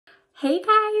Hey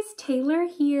guys, Taylor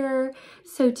here.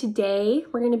 So today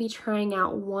we're going to be trying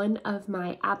out one of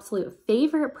my absolute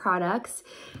favorite products,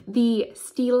 the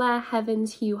Stila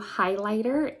Heaven's Hue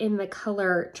highlighter in the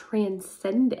color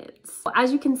Transcendence.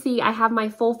 As you can see, I have my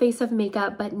full face of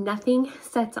makeup, but nothing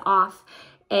sets off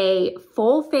a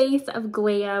full face of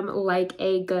glam like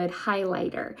a good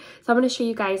highlighter. So I'm going to show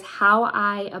you guys how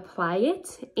I apply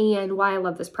it and why I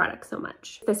love this product so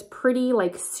much. This pretty,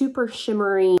 like, super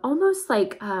shimmery, almost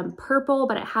like purple,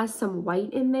 but it has some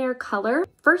white in there color.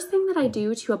 First thing that I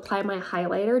do to apply my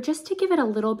highlighter, just to give it a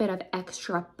little bit of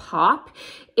extra pop,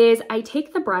 is I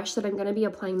take the brush that I'm going to be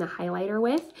applying the highlighter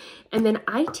with, and then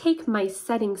I take my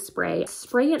setting spray,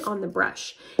 spray it on the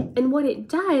brush. And what it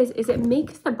does is it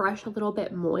makes the brush a little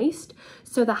bit moist,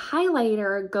 so the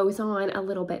highlighter goes on a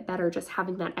little bit better just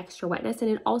having that extra wetness,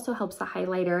 and it also helps the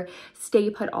highlighter stay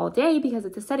put all day because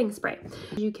it's a setting spray.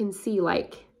 You can see,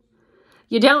 like,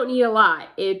 you don't need a lot.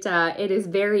 It is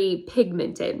very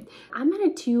pigmented. I'm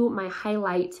gonna do my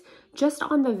highlight just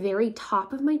on the very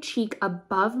top of my cheek,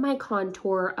 above my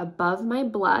contour, above my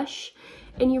blush.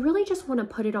 And you really just want to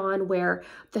put it on where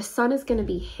the sun is going to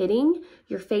be hitting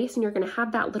your face and you're going to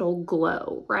have that little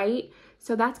glow, right?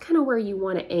 So that's kind of where you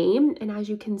want to aim. And as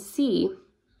you can see,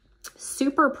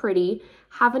 super pretty.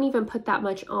 Haven't even put that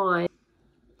much on.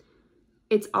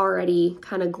 It's already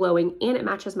kind of glowing and it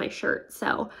matches my shirt.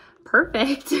 So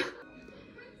perfect.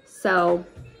 So,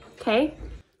 okay.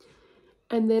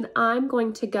 And then I'm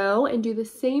going to go and do the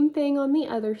same thing on the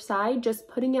other side, just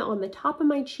putting it on the top of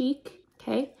my cheek,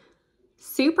 okay?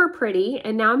 Super pretty.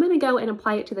 And now I'm gonna go and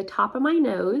apply it to the top of my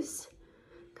nose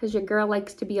because your girl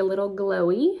likes to be a little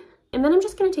glowy. And then I'm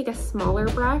just gonna take a smaller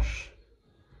brush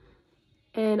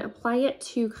and apply it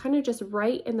to kind of just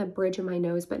right in the bridge of my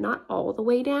nose, but not all the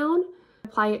way down.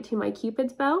 Apply it to my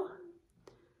Cupid's bow.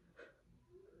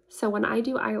 So when I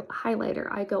do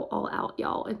highlighter, I go all out,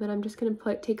 y'all. And then I'm just gonna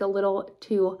take a little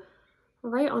to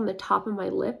right on the top of my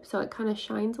lip so it kind of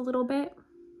shines a little bit.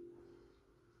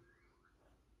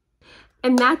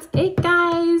 And that's it,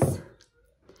 guys.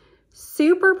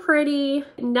 Super pretty.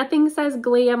 Nothing says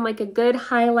glam like a good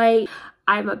highlight.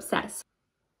 I'm obsessed.